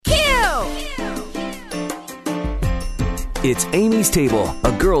It's Amy's Table,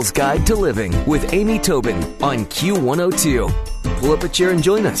 a girl's guide to living with Amy Tobin on Q102. Pull up a chair and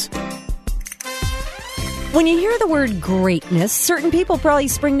join us. When you hear the word greatness, certain people probably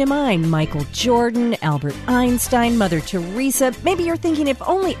spring to mind. Michael Jordan, Albert Einstein, Mother Teresa. Maybe you're thinking, if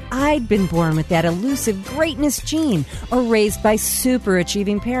only I'd been born with that elusive greatness gene, or raised by super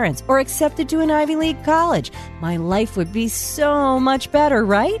achieving parents, or accepted to an Ivy League college. My life would be so much better,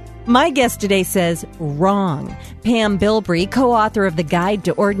 right? My guest today says wrong. Pam Bilbrey, co-author of The Guide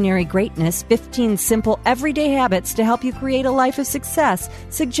to Ordinary Greatness, 15 Simple Everyday Habits to Help You Create a Life of Success,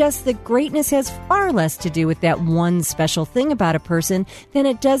 suggests that greatness has far less to do with that one special thing about a person than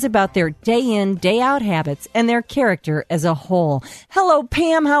it does about their day-in, day-out habits and their character as a whole. Hello,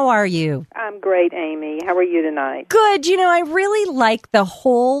 Pam. How are you? I'm great, Amy. How are you tonight? Good. You know, I really like the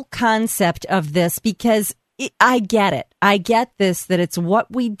whole concept of this because I get it. I get this, that it's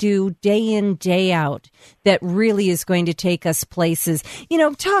what we do day in, day out that really is going to take us places. You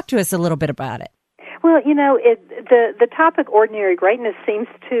know, talk to us a little bit about it. Well, you know, the topic ordinary greatness seems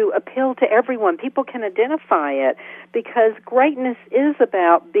to appeal to everyone. People can identify it because greatness is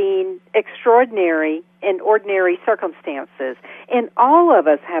about being extraordinary in ordinary circumstances. And all of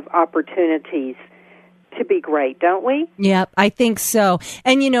us have opportunities to be great, don't we? Yeah, I think so.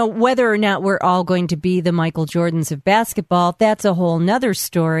 And, you know, whether or not we're all going to be the Michael Jordans of basketball, that's a whole nother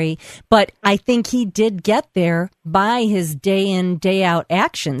story. But I think he did get there by his day in, day out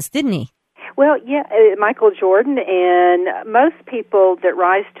actions, didn't he? Well, yeah, Michael Jordan and most people that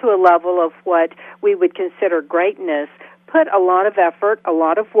rise to a level of what we would consider greatness put a lot of effort, a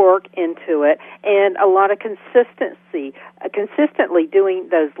lot of work into it, and a lot of consistency, consistently doing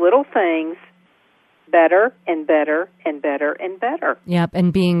those little things better and better and better and better. Yep,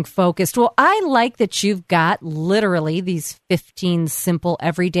 and being focused. Well, I like that you've got literally these 15 simple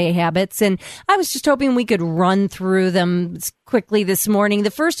everyday habits, and I was just hoping we could run through them quickly this morning. The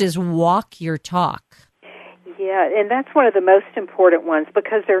first is walk your talk. Yeah, and that's one of the most important ones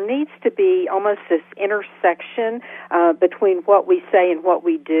because there needs to be almost this intersection between what we say and what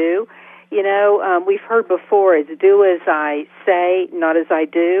we do. You know, we've heard before, it's do as I say, not as I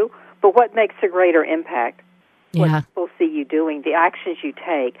do. But what makes a greater impact? Yeah. What people see you doing, the actions you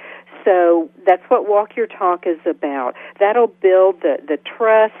take. So that's what Walk Your Talk is about. That'll build the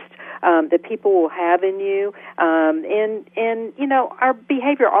trust that people will have in you. And you know, our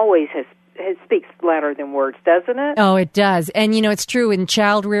behavior always speaks louder than words, doesn't it? Oh, it does. And, you know, it's true in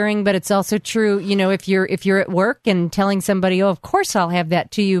child rearing, but it's also true, you know, if you're at work and telling somebody, oh, of course I'll have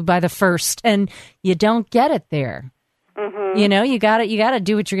that to you by the 1st, and you don't get it there. Mm-hmm. You know, you got to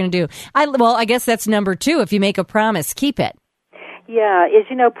do what you're going to do. I guess that's number 2. If you make a promise, keep it. Yeah,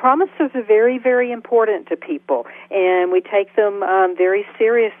 you know, promises are very, very important to people, and we take them very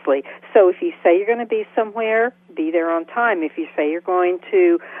seriously. So if you say you're going to be somewhere, be there on time. If you say you're going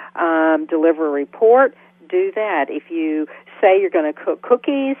to deliver a report, do that. If you say you're going to cook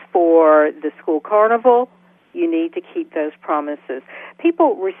cookies for the school carnival, you need to keep those promises.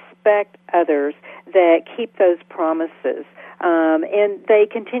 People respect others that keep those promises, and they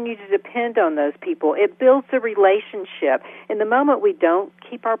continue to depend on those people. It builds a relationship. And the moment we don't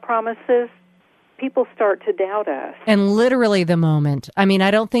keep our promises, people start to doubt us. And literally the moment. I mean, I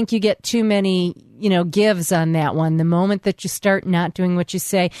don't think you get too many, you know, gives on that one. The moment that you start not doing what you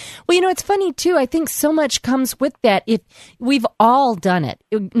say. Well, you know, it's funny, too. I think so much comes with that. If we've all done it,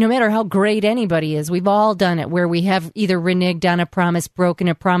 no matter how great anybody is, we've all done it where we have either reneged on a promise, broken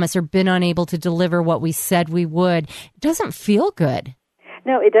a promise, or been unable to deliver what we said we would. It doesn't feel good.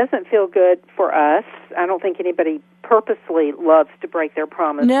 No, it doesn't feel good for us. I don't think anybody purposely loves to break their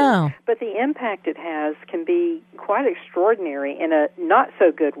promises. No. But the impact it has can be quite extraordinary in a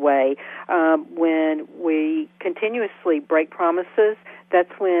not-so-good way. When we continuously break promises,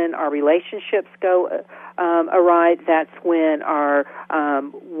 that's when our relationships go awry. That's when our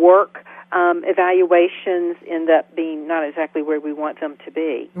work evaluations end up being not exactly where we want them to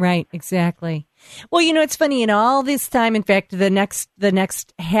be. Right, exactly. Well, you know, it's funny, in all this time, in fact, the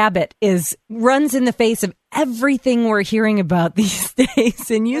next habit runs in the face of everything we're hearing about these days.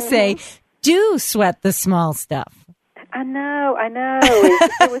 And you say, do sweat the small stuff. I know.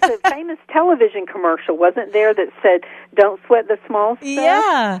 It was a famous television commercial, wasn't there, that said, don't sweat the small stuff?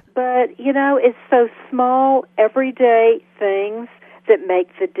 Yeah. But, you know, it's those small, everyday things that make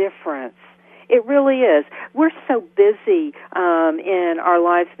the difference. It really is. We're so busy in our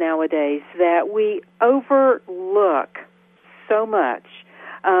lives nowadays that we overlook so much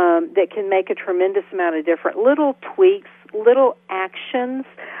that can make a tremendous amount of difference. Little tweaks, little actions,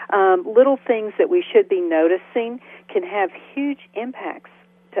 little things that we should be noticing can have huge impacts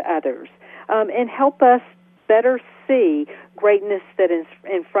to others and help us better see greatness that is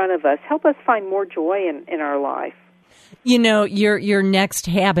in front of us. Help us find more joy in our life. You know, your next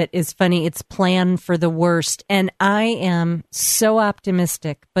habit is funny. It's plan for the worst. And I am so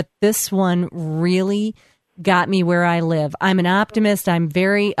optimistic, but this one really got me where I live. I'm an optimist. I'm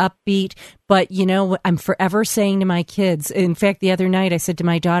very upbeat, but you know, I'm forever saying to my kids, in fact, the other night I said to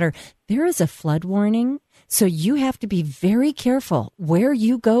my daughter, there is a flood warning. So you have to be very careful where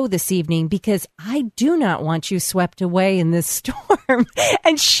you go this evening because I do not want you swept away in this storm.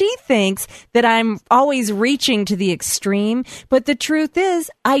 And she thinks that I'm always reaching to the extreme. But the truth is,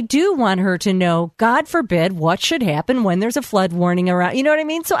 I do want her to know, God forbid, what should happen when there's a flood warning around. You know what I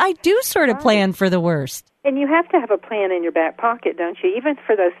mean? So I do sort of plan for the worst. And you have to have a plan in your back pocket, don't you? Even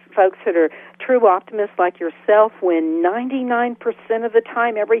for those folks that are true optimists like yourself, when 99% of the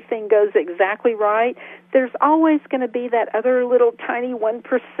time everything goes exactly right, there's always going to be that other little tiny 1%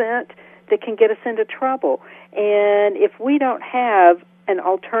 that can get us into trouble. And if we don't have an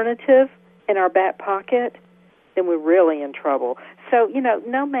alternative in our back pocket, then we're really in trouble. So, you know,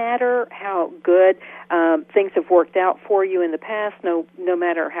 no matter how good things have worked out for you in the past, no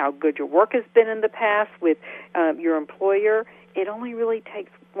matter how good your work has been in the past with your employer, it only really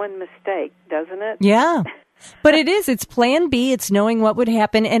takes one mistake, doesn't it? Yeah. But it's plan B. It's knowing what would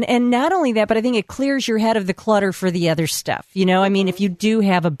happen. And not only that, but I think it clears your head of the clutter for the other stuff. You know, I mean, if you do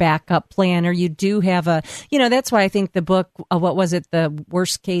have a backup plan or you do have that's why I think the book, what was it, the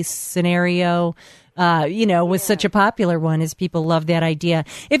worst case scenario, was such a popular one, as people love that idea.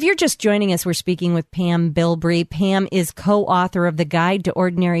 If you're just joining us, we're speaking with Pam Bilbrey. Pam is co-author of The Guide to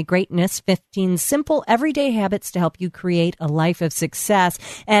Ordinary Greatness, 15 Simple Everyday Habits to Help You Create a Life of Success.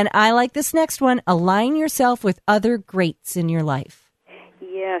 And I like this next one, align yourself with other greats in your life.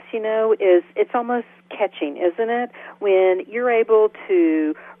 Yes, it's almost catching, isn't it? When you're able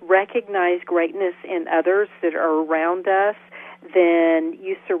to recognize greatness in others that are around us, then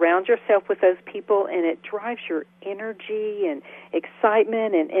you surround yourself with those people, and it drives your energy and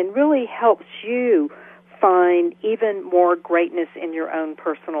excitement and really helps you find even more greatness in your own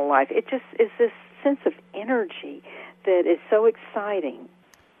personal life. It just is this sense of energy that is so exciting.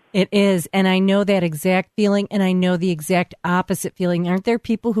 It is, and I know that exact feeling, and I know the exact opposite feeling. Aren't there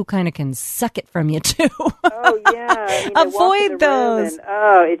people who kind of can suck it from you, too? Oh, yeah. Avoid those.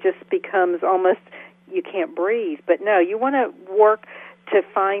 It just becomes almost... you can't breathe. But no, you want to work to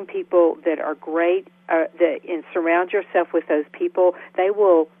find people that are great, and surround yourself with those people. They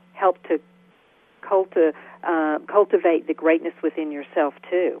will help to cultivate the greatness within yourself,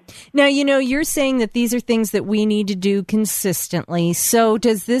 too. Now, you're saying that these are things that we need to do consistently. So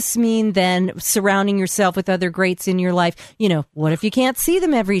does this mean then surrounding yourself with other greats in your life? What if you can't see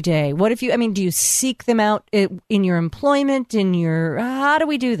them every day? What if do you seek them out in your employment, how do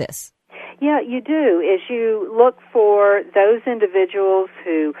we do this? Yeah, you do. As you look for those individuals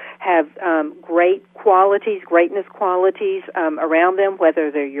who have greatness qualities around them, whether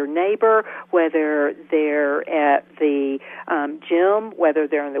they're your neighbor, whether they're at the gym, whether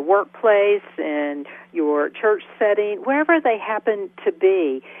they're in the workplace, in your church setting, wherever they happen to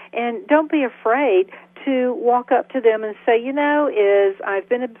be. And don't be afraid to walk up to them and say, I've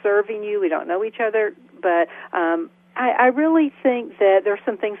been observing you. We don't know each other, but I really think that there's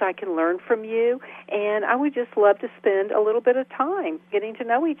some things I can learn from you, and I would just love to spend a little bit of time getting to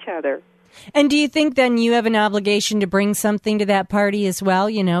know each other. And do you think then you have an obligation to bring something to that party as well,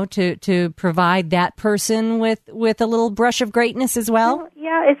 to provide that person with a little brush of greatness as well?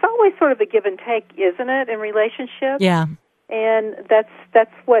 Yeah, it's always sort of a give and take, isn't it, in relationships? Yeah. And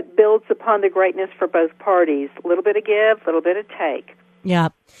that's what builds upon the greatness for both parties. A little bit of give, a little bit of take. Yeah.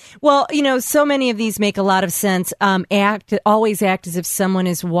 Well, so many of these make a lot of sense. Always act as if someone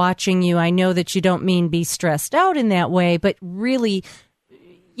is watching you. I know that you don't mean be stressed out in that way, but really,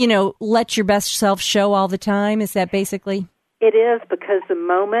 let your best self show all the time. Is that basically? It is, because the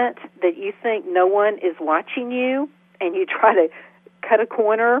moment that you think no one is watching you and you try to cut a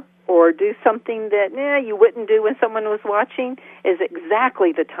corner or do something that you wouldn't do when someone was watching is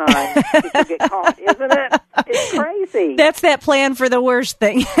exactly the time you get caught, isn't it? It's crazy. That's that plan for the worst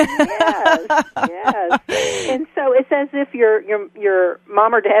thing. Yes. And so it's as if your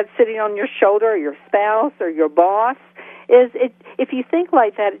mom or dad sitting on your shoulder, or your spouse, or your boss. If you think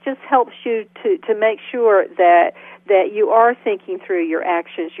like that, it just helps you to make sure that you are thinking through your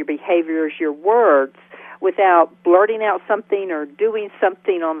actions, your behaviors, your words, without blurting out something or doing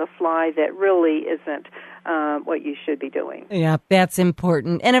something on the fly that really isn't what you should be doing. Yeah, that's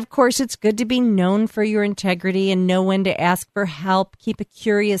important. And of course, it's good to be known for your integrity and know when to ask for help. Keep a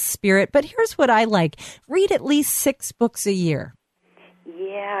curious spirit. But here's what I like. Read at least 6 books a year.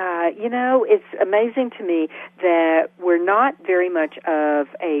 Yeah, it's amazing to me that we're not very much of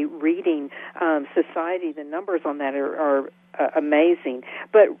a reading society. The numbers on that are amazing.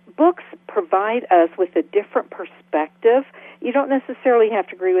 But books provide us with a different perspective. You don't necessarily have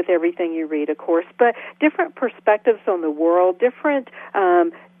to agree with everything you read, of course, but different perspectives on the world, different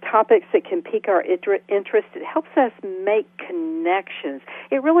topics that can pique our interest. It helps us make connections.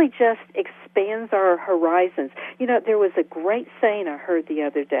 It really just expands our horizons. There was a great saying I heard the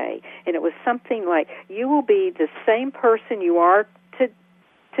other day, and it was something like, you will be the same person you are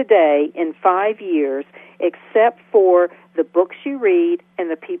today in 5 years, except for the books you read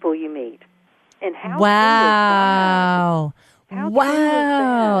and the people you meet. And how wow.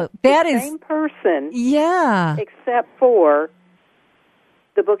 Wow. That is the same person. Yeah. Except for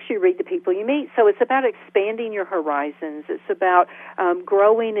the books you read, the people you meet. So it's about expanding your horizons. It's about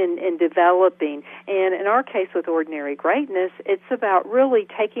growing and developing. And in our case with Ordinary Greatness, it's about really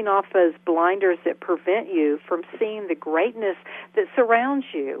taking off those blinders that prevent you from seeing the greatness that surrounds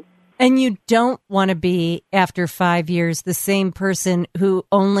you. And you don't want to be, after 5 years, the same person who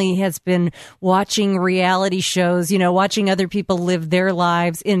only has been watching reality shows, watching other people live their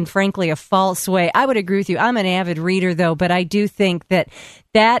lives in, frankly, a false way. I would agree with you. I'm an avid reader, though, but I do think that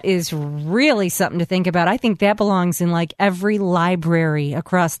is really something to think about. I think that belongs in like every library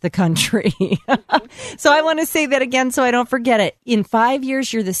across the country. So I want to say that again so I don't forget it. In 5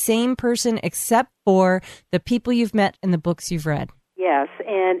 years, you're the same person except for the people you've met and the books you've read. Yes,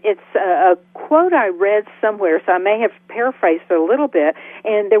 and it's a quote I read somewhere, so I may have paraphrased it a little bit,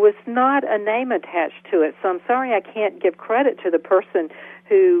 and there was not a name attached to it, so I'm sorry I can't give credit to the person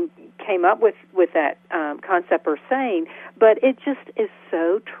who came up with that concept or saying, but it just is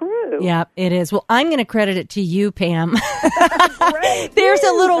so true. Yeah, it is. Well, I'm going to credit it to you, Pam. Great. There's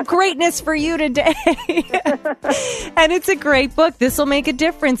a little greatness for you today. And it's a great book. This will make a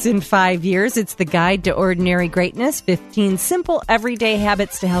difference in 5 years. It's The Guide to Ordinary Greatness, 15 Simple Everyday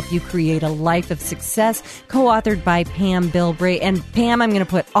Habits to Help You Create a Life of Success, co-authored by Pam Bilbrey. And Pam, I'm going to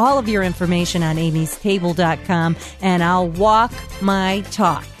put all of your information on amystable.com, and I'll walk my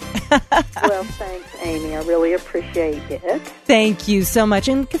talk. Well, thanks, Amy. I really appreciate it. Thank you so much,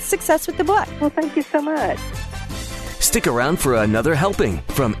 and success with the book. Well, thank you so much. Stick around for another helping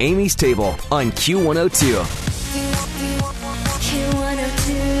from Amy's Table on Q102.